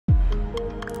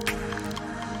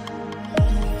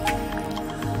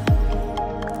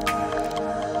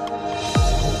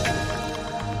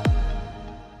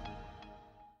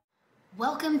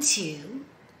to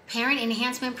Parent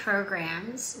Enhancement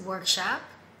Program's workshop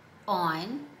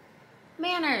on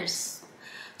manners.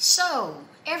 So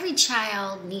every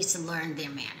child needs to learn their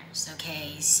manners,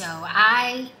 okay? So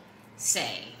I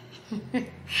say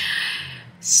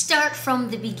start from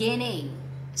the beginning.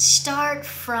 Start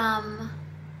from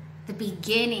the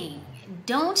beginning.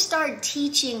 Don't start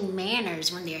teaching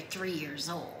manners when they're 3 years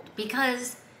old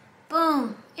because,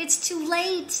 boom, it's too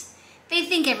late. They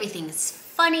think everything is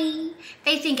funny.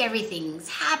 They think everything's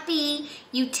happy.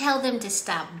 You tell them to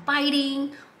stop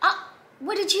biting. Oh,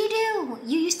 what did you do?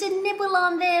 You used to nibble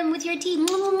on them with your teeth.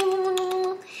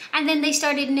 And then they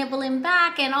started nibbling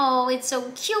back and oh, it's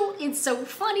so cute. It's so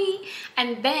funny.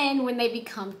 And then when they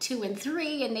become 2 and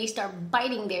 3 and they start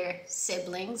biting their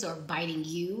siblings or biting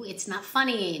you, it's not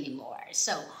funny anymore.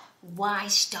 So why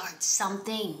start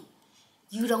something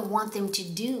you don't want them to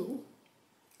do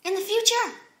in the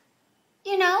future?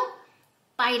 You know,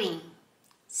 biting,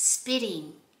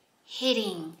 spitting,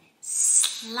 hitting,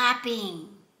 slapping.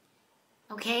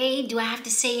 Okay, do I have to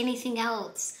say anything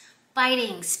else?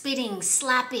 Biting, spitting,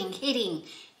 slapping, hitting.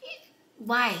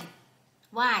 Why?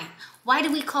 Why? Why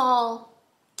do we call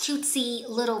cutesy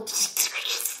little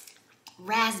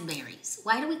raspberries?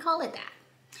 Why do we call it that?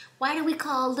 Why do we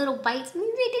call little bites?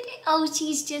 Oh,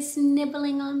 she's just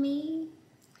nibbling on me.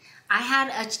 I had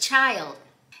a child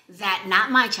that,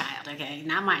 not my child, okay,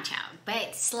 not my child,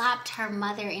 but slapped her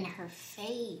mother in her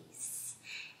face.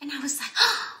 And I was like,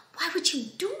 oh, why would you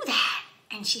do that?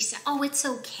 And she said, oh, it's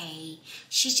okay.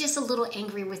 She's just a little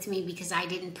angry with me because I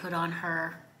didn't put on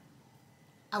her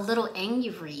a little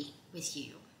angry with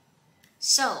you.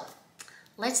 So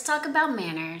let's talk about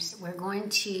manners. We're going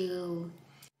to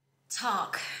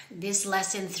talk this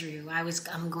lesson through.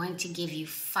 I'm going to give you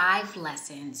 5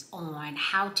 lessons on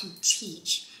how to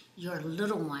teach your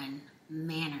little one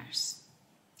manners.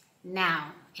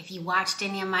 Now, if you watched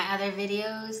any of my other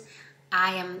videos,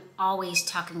 I am always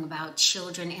talking about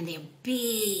children and their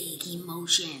big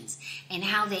emotions and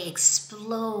how they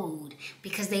explode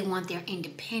because they want their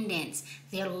independence.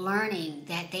 They're learning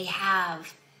that they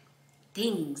have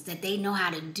things that they know how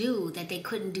to do that they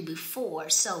couldn't do before.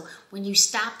 So when you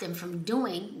stop them from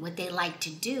doing what they like to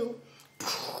do,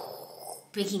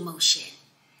 big emotion.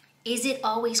 Is it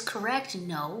always correct?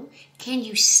 No. Can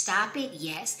you stop it?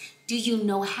 Yes. Do you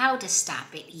know how to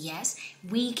stop it? Yes.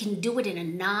 We can do it in a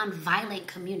non-violent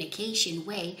communication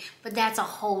way, but that's a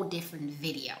whole different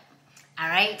video. All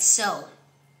right, so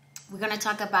we're going to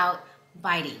talk about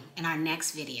biting in our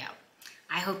next video.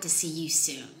 I hope to see you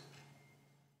soon.